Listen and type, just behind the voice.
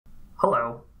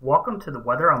Hello, welcome to the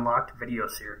Weather Unlocked video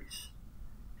series.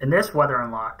 In this Weather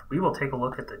Unlocked, we will take a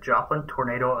look at the Joplin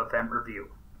tornado event review.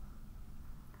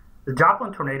 The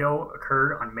Joplin tornado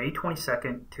occurred on May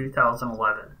 22,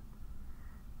 2011.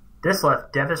 This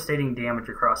left devastating damage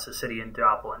across the city in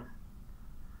Joplin.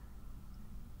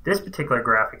 This particular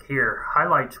graphic here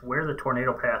highlights where the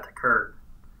tornado path occurred,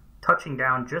 touching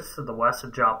down just to the west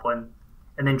of Joplin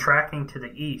and then tracking to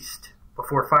the east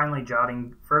before finally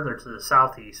jotting further to the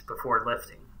southeast before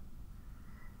lifting.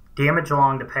 Damage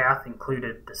along the path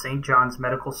included the St. John's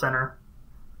Medical Center,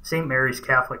 St. Mary's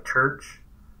Catholic Church,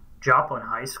 Joplin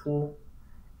High School,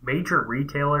 major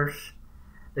retailers,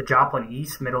 the Joplin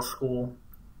East Middle School,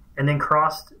 and then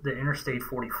crossed the Interstate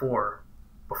 44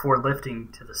 before lifting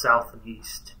to the south and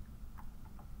east.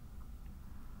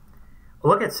 A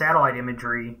look at satellite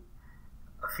imagery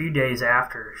a few days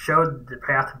after showed the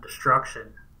path of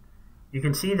destruction. You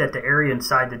can see that the area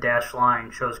inside the dashed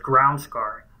line shows ground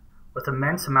scarring with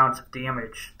immense amounts of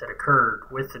damage that occurred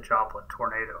with the Joplin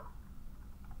tornado.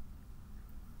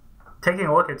 Taking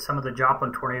a look at some of the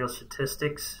Joplin tornado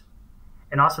statistics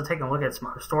and also taking a look at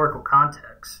some historical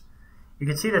context, you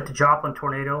can see that the Joplin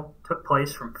tornado took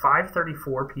place from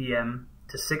 5:34 p.m.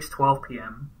 to 6:12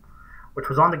 p.m., which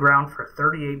was on the ground for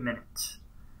 38 minutes.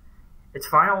 Its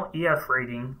final EF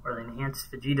rating, or the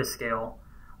Enhanced Vegeta Scale,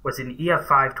 was an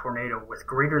EF-5 tornado with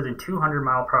greater than 200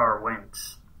 mile-per-hour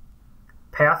winds.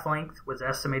 Path length was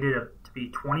estimated to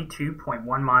be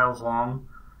 22.1 miles long,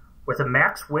 with a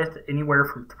max width anywhere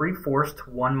from 3/4 to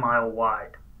 1 mile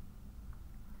wide.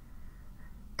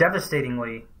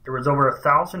 Devastatingly, there was over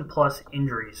 1,000 plus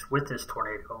injuries with this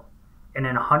tornado and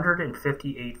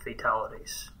 158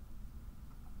 fatalities.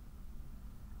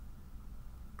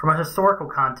 From a historical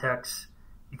context,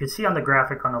 you can see on the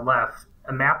graphic on the left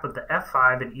a map of the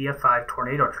F5 and EF5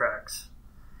 tornado tracks.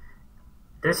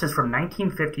 This is from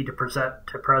 1950 to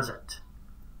present.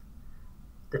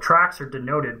 The tracks are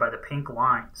denoted by the pink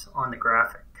lines on the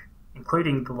graphic,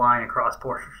 including the line across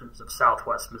portions of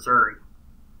southwest Missouri.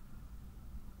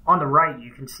 On the right,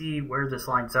 you can see where this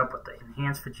lines up with the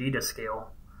Enhanced Vegeta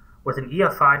Scale, with an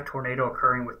EF5 tornado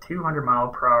occurring with 200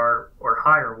 mile/hour or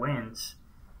higher winds,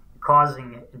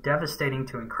 causing devastating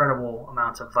to incredible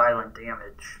amounts of violent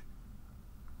damage.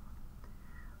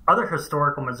 Other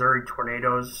historical Missouri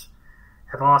tornadoes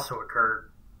have also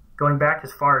occurred, going back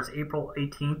as far as April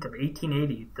 18th of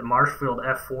 1880, the Marshfield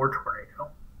F4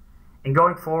 tornado, and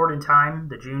going forward in time,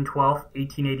 the June 12th,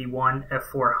 1881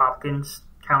 F4 Hopkins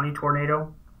County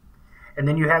tornado, and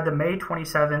then you had the May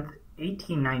 27th,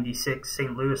 1896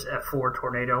 St. Louis F4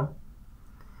 tornado,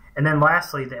 and then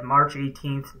lastly the March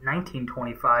 18th,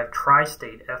 1925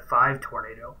 Tri-State F5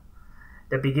 tornado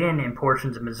that began in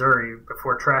portions of Missouri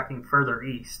before tracking further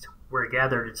east, where it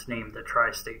gathered its name, the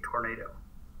Tri-State tornado.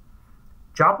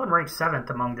 Joplin ranks 7th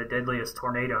among the deadliest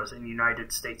tornadoes in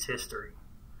United States history.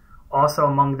 Also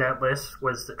among that list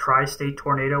was the Tri-State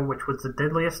tornado, which was the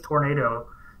deadliest tornado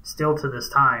still to this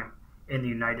time in the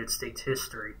United States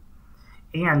history,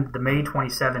 and the May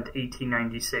 27th,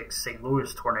 1896 St.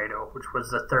 Louis tornado, which was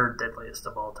the 3rd deadliest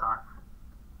of all time.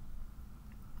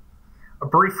 A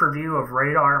brief review of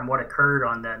radar and what occurred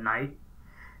on that night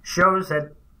shows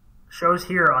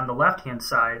here on the left-hand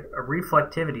side a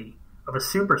reflectivity of a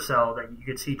supercell that you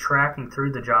could see tracking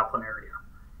through the Joplin area.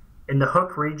 In the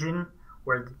Hook region,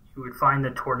 where you would find the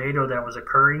tornado that was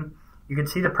occurring, you can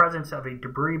see the presence of a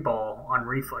debris ball on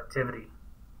reflectivity,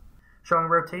 showing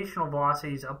rotational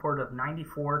velocities upward of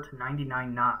 94 to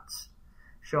 99 knots,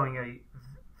 showing a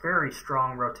very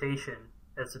strong rotation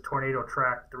as the tornado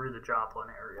tracked through the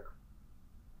Joplin area.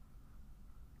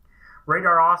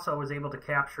 Radar also was able to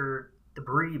capture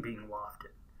debris being wafted.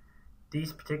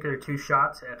 These particular two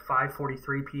shots at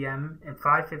 5:43 p.m. and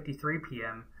 5:53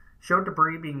 p.m. showed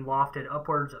debris being wafted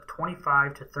upwards of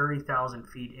 25 to 30,000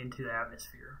 feet into the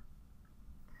atmosphere.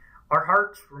 Our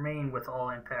hearts remain with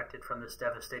all impacted from this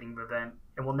devastating event,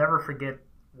 and we'll never forget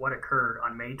what occurred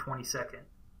on May 22nd,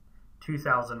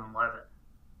 2011.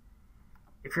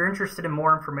 If you're interested in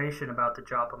more information about the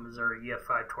Joplin, Missouri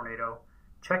EF-5 tornado,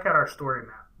 check out our story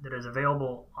map that is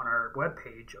available on our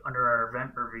webpage under our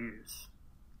event reviews.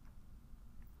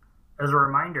 As a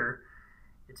reminder,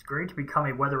 it's great to become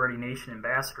a Weather Ready Nation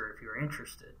ambassador if you're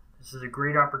interested. This is a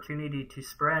great opportunity to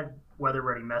spread Weather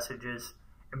Ready messages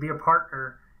and be a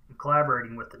partner in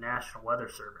collaborating with the National Weather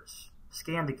Service.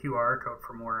 Scan the QR code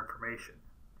for more information.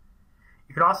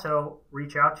 You can also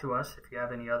reach out to us if you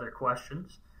have any other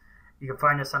questions. You can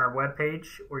find us on our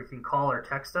webpage, or you can call or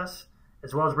text us,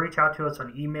 as well as reach out to us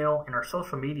on email and our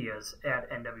social medias at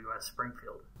NWS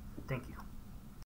Springfield. Thank you.